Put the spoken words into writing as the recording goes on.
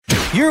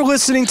You're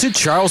listening to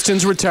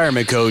Charleston's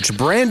retirement coach,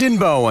 Brandon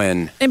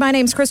Bowen. And my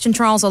name's Kristen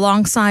Charles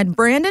alongside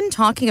Brandon,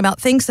 talking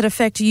about things that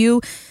affect you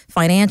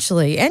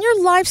financially and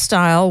your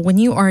lifestyle when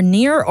you are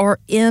near or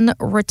in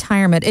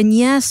retirement. And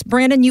yes,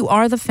 Brandon, you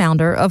are the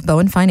founder of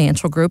Bowen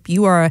Financial Group.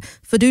 You are a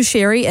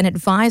fiduciary and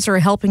advisor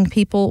helping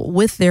people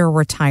with their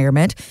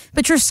retirement.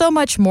 But you're so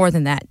much more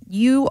than that.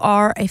 You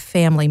are a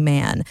family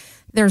man.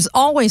 There's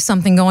always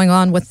something going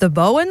on with the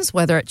Bowens,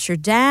 whether it's your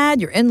dad,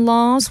 your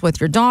in-laws,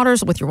 with your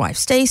daughters, with your wife,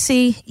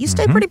 Stacy. You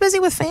stay pretty busy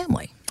with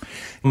family.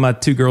 My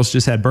two girls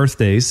just had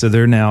birthdays, so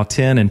they're now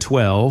 10 and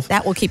 12.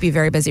 That will keep you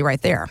very busy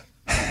right there.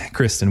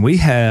 Kristen, we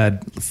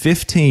had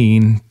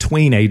 15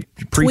 tweenagers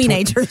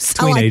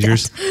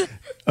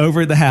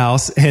over at the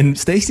house, and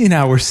Stacy and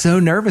I were so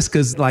nervous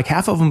because like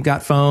half of them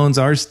got phones.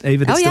 Ours,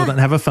 Ava, still doesn't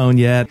have a phone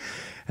yet.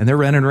 And they're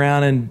running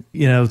around and,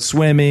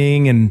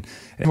 swimming. And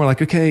we're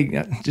like,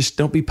 okay, just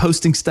don't be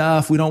posting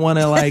stuff. We don't want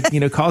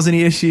to cause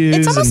any issues.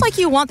 It's almost like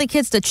you want the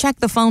kids to check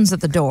the phones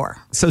at the door.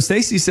 So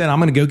Stacy said, I'm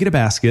going to go get a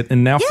basket.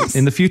 And now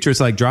in the future,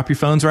 it's like, drop your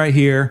phones right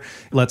here.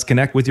 Let's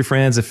connect with your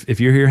friends. If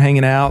you're here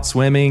hanging out,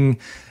 swimming,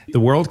 the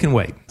world can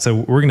wait. So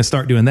we're going to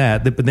start doing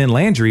that. But then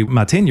Landry,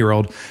 my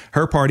 10-year-old,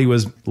 her party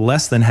was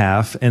less than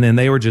half. And then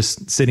they were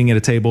just sitting at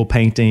a table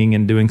painting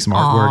and doing some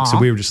artwork. So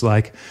we were just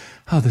like,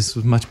 oh, this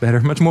was much better,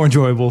 much more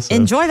enjoyable. So.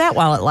 Enjoy that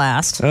while it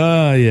lasts.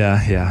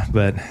 Yeah.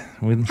 But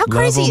how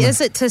crazy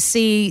is it to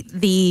see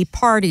the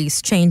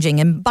parties changing?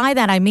 And by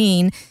that, I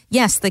mean,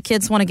 yes, the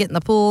kids want to get in the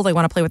pool. They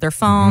want to play with their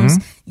phones.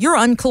 You're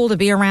uncool to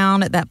be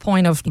around at that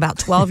point of about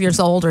 12 years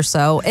old or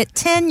so. At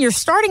 10, you're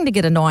starting to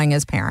get annoying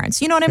as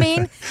parents. You know what I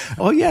mean?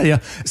 Oh, yeah.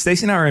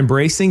 Stacy and I are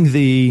embracing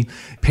the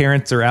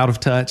parents are out of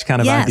touch kind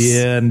of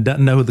idea and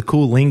doesn't know the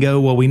cool lingo.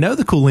 Well, we know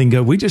the cool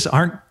lingo. We just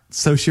aren't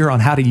so sure on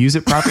how to use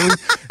it properly.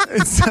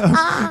 So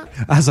I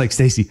was like,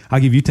 Stacy, I'll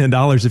give you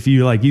 $10 if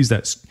you use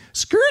that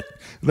skirt.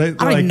 I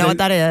don't even know what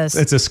that is.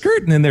 It's a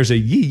skirt, and then there's a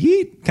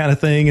yeet kind of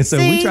thing. And so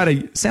we try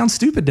to sound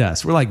stupid to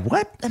us. We're like,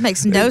 what? That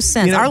makes no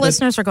sense. Our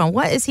listeners are going,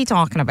 what is he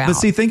talking about? But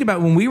see, think about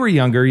when we were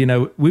younger,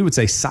 we would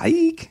say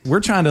psych.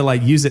 We're trying to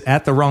use it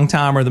at the wrong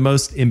time or the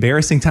most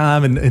embarrassing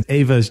time. And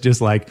Ava's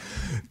just like,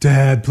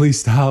 Dad, please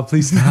stop.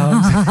 Please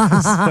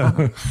stop.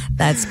 So,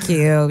 that's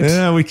cute.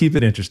 Yeah, we keep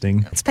it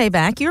interesting. It's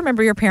payback. You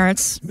remember your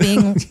parents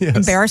being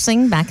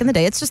embarrassing back in the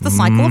day. It's just the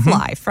cycle of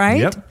life,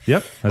 right?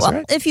 Yep. That's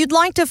right. If you'd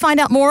like to find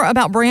out more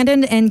about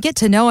Brandon and get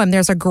to know him,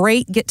 there's a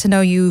great get to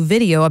know you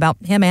video about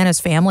him and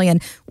his family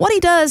and what he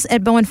does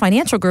at Bowen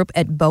Financial Group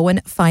at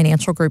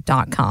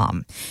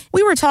bowenfinancialgroup.com.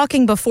 We were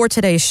talking before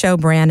today's show,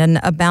 Brandon,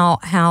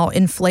 about how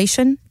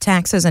inflation,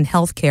 taxes, and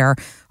healthcare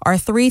are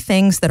three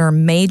things that are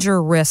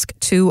major risk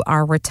to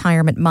our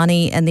retirement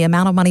money and the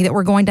amount of money that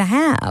we're going to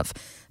have,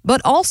 but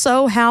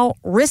also how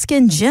risk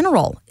in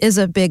general is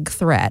a big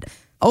threat.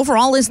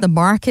 Overall, is the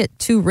market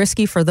too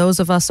risky for those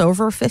of us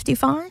over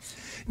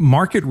 55?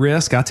 Market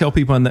risk, I tell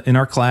people in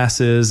our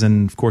classes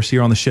and, of course,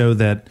 here on the show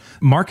that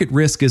market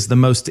risk is the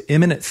most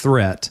imminent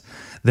threat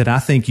that I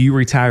think you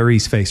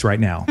retirees face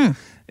right now.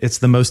 It's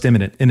the most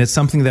imminent. And it's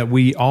something that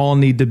we all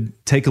need to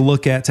take a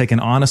look at, take an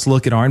honest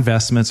look at our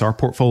investments, our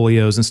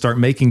portfolios, and start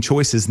making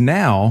choices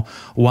now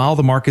while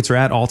the markets are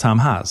at all-time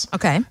highs.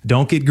 Okay.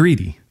 Don't get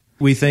greedy.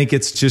 We think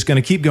it's just going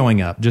to keep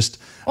going up. That's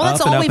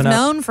all we've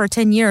known for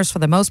 10 years for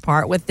the most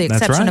part, with the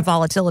exception of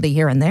volatility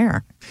here and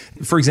there.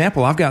 For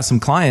example, I've got some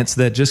clients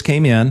that just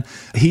came in.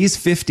 He's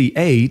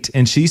 58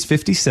 and she's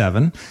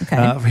 57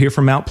 here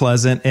from Mount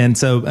Pleasant. And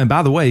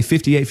by the way,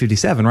 58,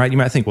 57, right? You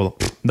might think, well,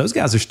 those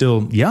guys are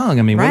still young.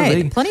 I mean, what are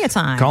they plenty of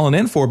time calling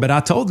in for? But I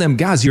told them,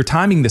 guys, you're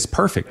timing this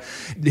perfect.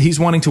 He's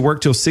wanting to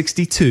work till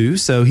 62.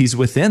 So he's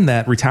within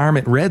that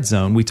retirement red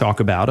zone we talk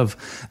about of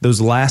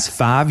those last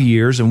 5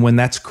 years. And when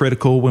that's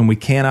critical, when we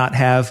cannot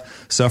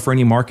suffer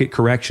any market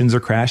corrections or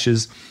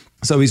crashes.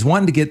 So he's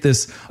wanting to get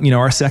this,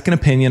 our second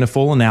opinion, a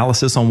full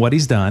analysis on what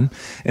he's done.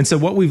 And so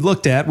what we've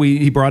looked at,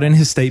 he brought in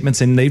his statements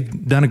and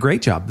they've done a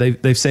great job.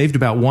 They've saved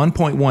about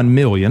 $1.1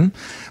 million.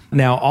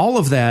 Now, all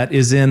of that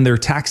is in their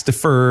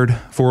tax-deferred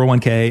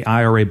 401k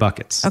IRA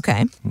buckets.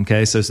 Okay.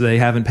 So they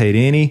haven't paid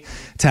any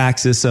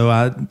taxes. So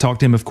I talked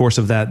to him, of course,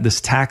 of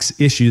this tax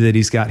issue that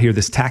he's got here,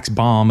 this tax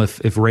bomb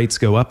if rates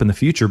go up in the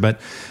future.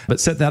 But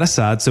set that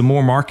aside. So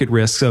more market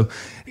risk. So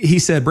he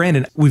said,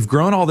 Brandon, we've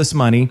grown all this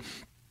money.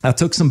 I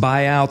took some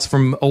buyouts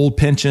from old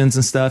pensions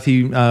and stuff.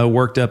 He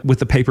worked up with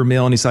the paper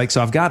mill, and he's like,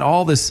 so I've got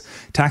all this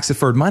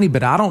tax-deferred money,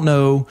 but I don't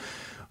know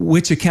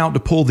which account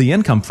to pull the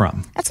income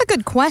from. That's a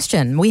good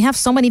question. We have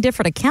so many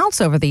different accounts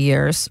over the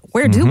years.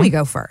 Where do we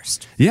go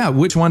first? Yeah,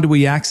 which one do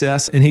we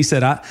access? And he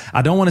said,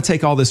 I don't want to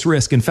take all this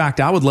risk. In fact,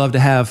 I would love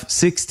to have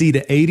 60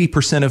 to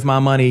 80% of my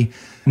money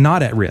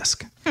not at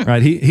risk.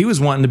 Right. He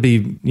was wanting to be,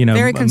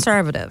 very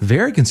conservative.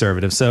 Very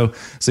conservative. So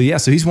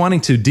he's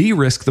wanting to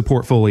de-risk the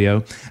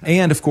portfolio.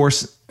 And of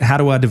course, how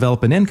do I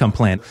develop an income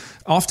plan?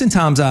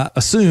 Oftentimes I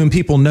assume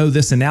people know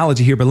this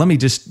analogy here, but let me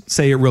just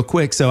say it real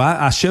quick. So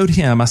I showed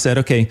him, I said,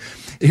 okay,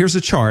 here's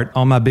a chart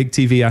on my big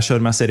TV. I showed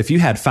him, I said, if you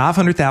had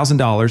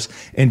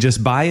 $500,000 and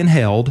just buy and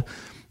held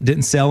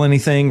didn't sell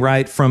anything,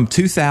 right? From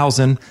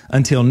 2000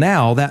 until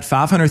now, that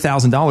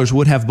 $500,000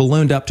 would have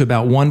ballooned up to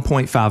about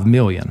 $1.5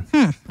 million.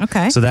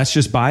 Okay. So that's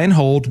just buy and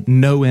hold,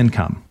 no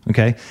income.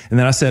 Okay. And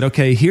then I said,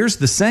 okay, here's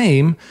the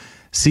same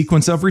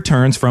sequence of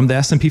returns from the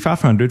S&P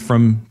 500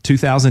 from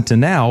 2000 to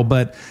now,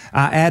 but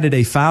I added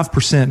a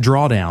 5%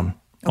 drawdown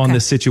on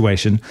this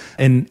situation,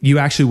 and you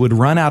actually would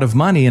run out of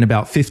money in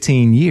about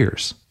 15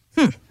 years.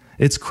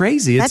 It's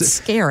crazy. That's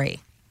scary.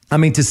 I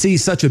mean, to see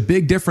such a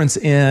big difference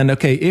in,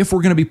 okay, if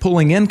we're going to be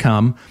pulling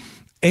income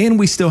and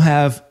we still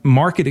have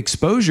market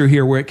exposure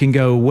here where it can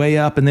go way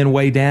up and then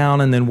way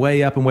down and then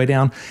way up and way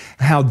down,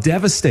 how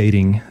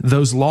devastating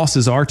those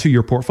losses are to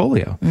your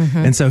portfolio.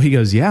 And so he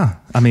goes, yeah,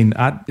 I mean,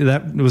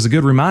 that was a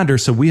good reminder.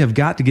 So we have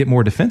got to get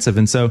more defensive.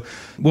 And so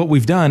what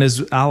we've done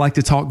is I like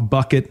to talk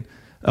bucket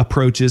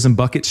approaches and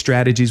bucket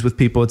strategies with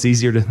people. It's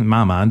easier to, in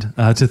my mind,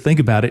 to think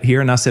about it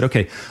here. And I said,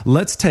 okay,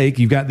 let's take,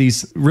 you've got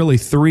these really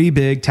 3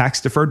 big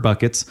tax deferred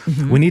buckets.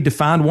 We need to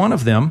find one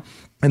of them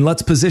and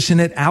let's position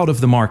it out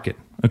of the market.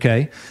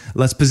 Okay.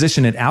 Let's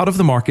position it out of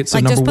the market. So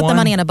like number just put one, the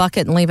money in a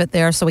bucket and leave it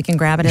there so we can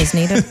grab it as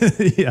needed.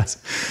 Yes.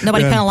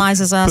 Nobody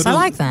penalizes us. I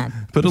like that.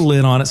 Put a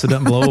lid on it so it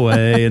doesn't blow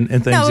away and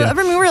things. No, I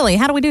mean, really,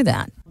 how do we do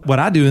that? What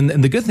I do, and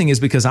the good thing is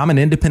because I'm an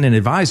independent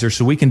advisor,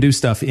 so we can do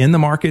stuff in the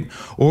market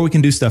or we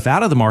can do stuff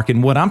out of the market.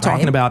 And what I'm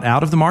talking about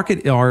out of the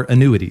market are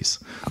annuities.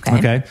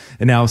 Okay.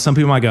 And now some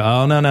people might go,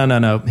 oh,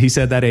 no. He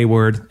said that A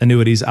word,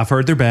 annuities. I've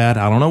heard they're bad.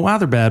 I don't know why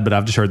they're bad, but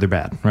I've just heard they're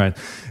bad. Right.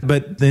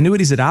 But the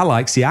annuities that I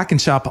like, see, I can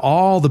shop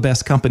all the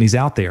best companies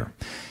out there.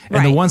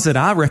 And the ones that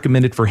I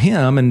recommended for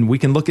him, and we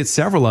can look at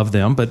several of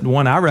them, but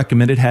one I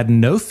recommended had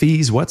no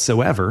fees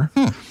whatsoever.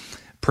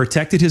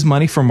 Protected his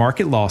money from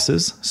market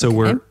losses.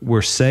 So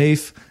we're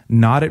safe,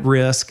 not at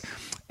risk.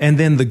 And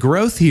then the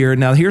growth here,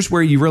 now here's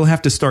where you really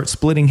have to start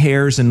splitting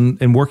hairs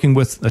and working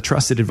with a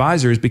trusted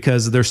advisor, is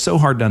because they're so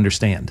hard to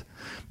understand,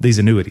 these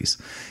annuities.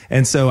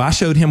 And so I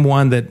showed him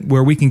one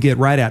where we can get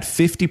right at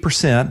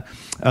 50%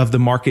 of the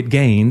market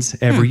gains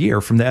every year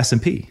from the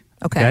S&P.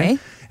 Okay.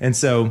 And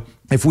so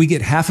if we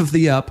get half of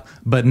the up,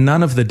 but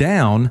none of the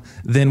down,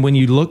 then when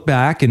you look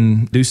back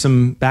and do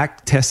some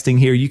back testing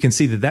here, you can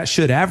see that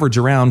should average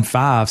around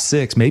 5,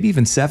 6, maybe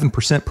even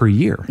 7% per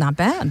year. Not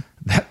bad.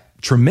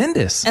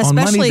 Tremendous.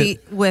 Especially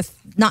with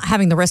not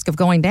having the risk of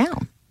going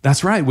down.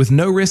 That's right. With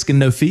no risk and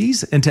no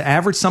fees, and to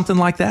average something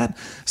like that.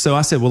 So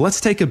I said, well, let's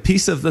take a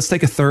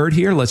third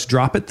here. Let's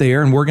drop it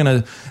there. And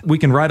we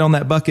can write on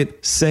that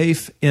bucket,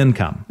 safe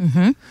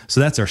income.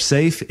 So that's our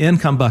safe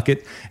income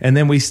bucket. And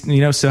then we,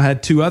 so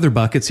had 2 other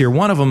buckets here.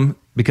 One of them,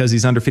 because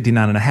he's under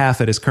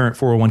 59.5 at his current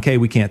 401k,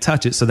 we can't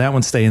touch it. So that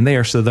one's staying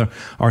there. So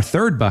our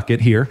third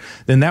bucket here,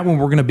 then that one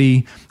we're going to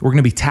be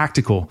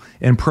tactical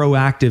and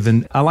proactive.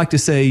 And I like to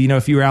say,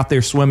 if you were out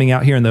there swimming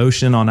out here in the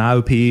ocean on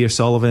IOP or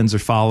Sullivan's or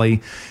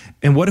Folly,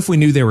 and what if we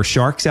knew there were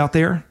sharks out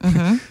there?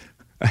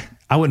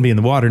 I wouldn't be in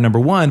the water, number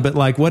one, but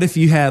what if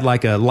you had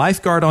a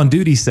lifeguard on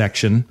duty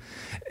section,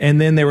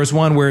 and then there was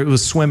one where it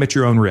was swim at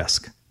your own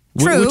risk?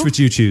 True. Which would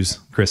you choose,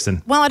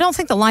 Kristen? Well, I don't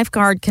think the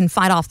lifeguard can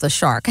fight off the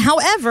shark.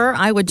 However,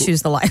 I would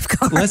choose the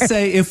lifeguard. Let's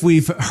say if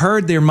we've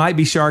heard there might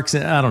be sharks,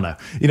 I don't know.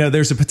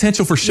 There's a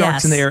potential for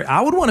sharks in the area.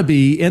 I would want to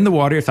be in the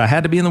water, if I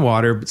had to be in the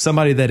water, but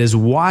somebody that is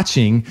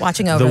watching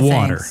over the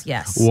water. Things.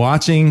 Yes.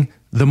 Watching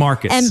the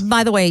markets. And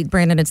by the way,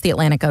 Brandon, it's the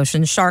Atlantic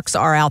Ocean. Sharks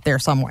are out there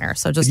somewhere.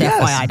 So just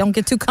FYI, don't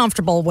get too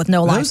comfortable with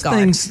no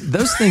lifeguard.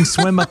 Those things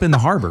swim up in the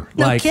harbor.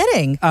 No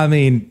kidding. I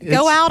mean,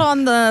 go out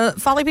on the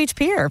Folly Beach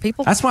Pier.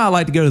 People. That's why I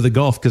like to go to the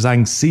Gulf, because I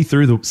can see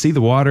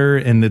the water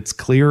and it's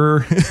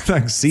clearer. I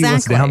can see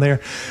what's down there.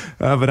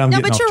 But I'm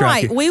getting off you're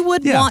track. Right. We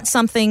would want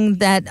something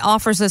that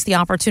offers us the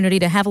opportunity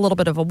to have a little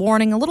bit of a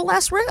warning, a little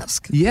less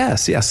risk.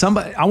 Yes. Yeah.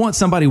 I want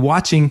somebody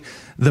watching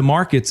the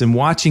markets and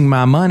watching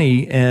my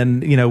money.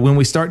 And, when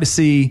we start to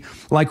see,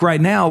 right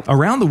now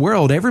around the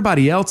world,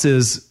 everybody else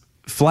is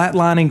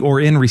flatlining or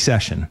in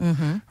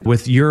recession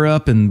with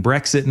Europe and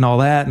Brexit and all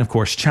that. And of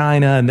course,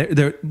 China,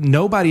 and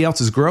nobody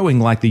else is growing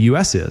like the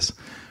U.S. is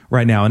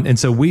right now. And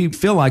so we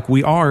feel like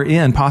we are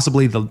in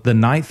possibly the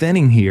ninth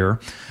inning here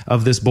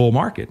of this bull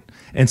market.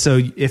 And so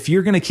if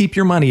you're going to keep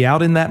your money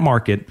out in that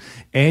market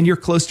and you're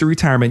close to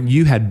retirement,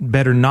 you had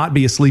better not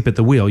be asleep at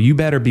the wheel. You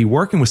better be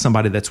working with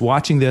somebody that's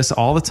watching this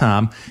all the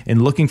time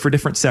and looking for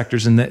different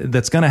sectors, and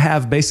that's going to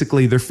have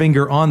basically their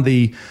finger on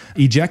the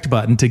eject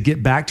button to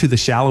get back to the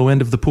shallow end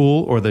of the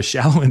pool or the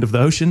shallow end of the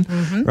ocean,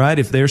 right?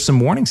 If there's some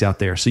warnings out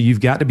there. So you've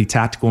got to be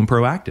tactical and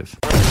proactive.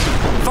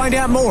 Find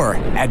out more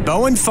at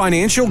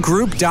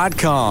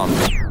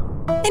BowenFinancialGroup.com.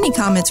 Any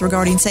comments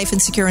regarding safe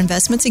and secure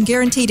investments and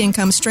guaranteed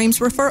income streams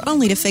refer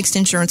only to fixed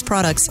insurance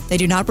products. They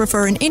do not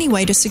refer in any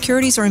way to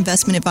securities or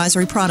investment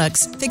advisory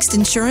products. Fixed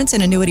insurance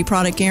and annuity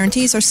product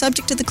guarantees are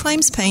subject to the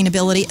claims paying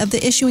ability of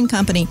the issuing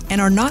company and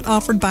are not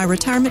offered by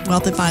Retirement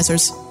Wealth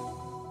Advisors.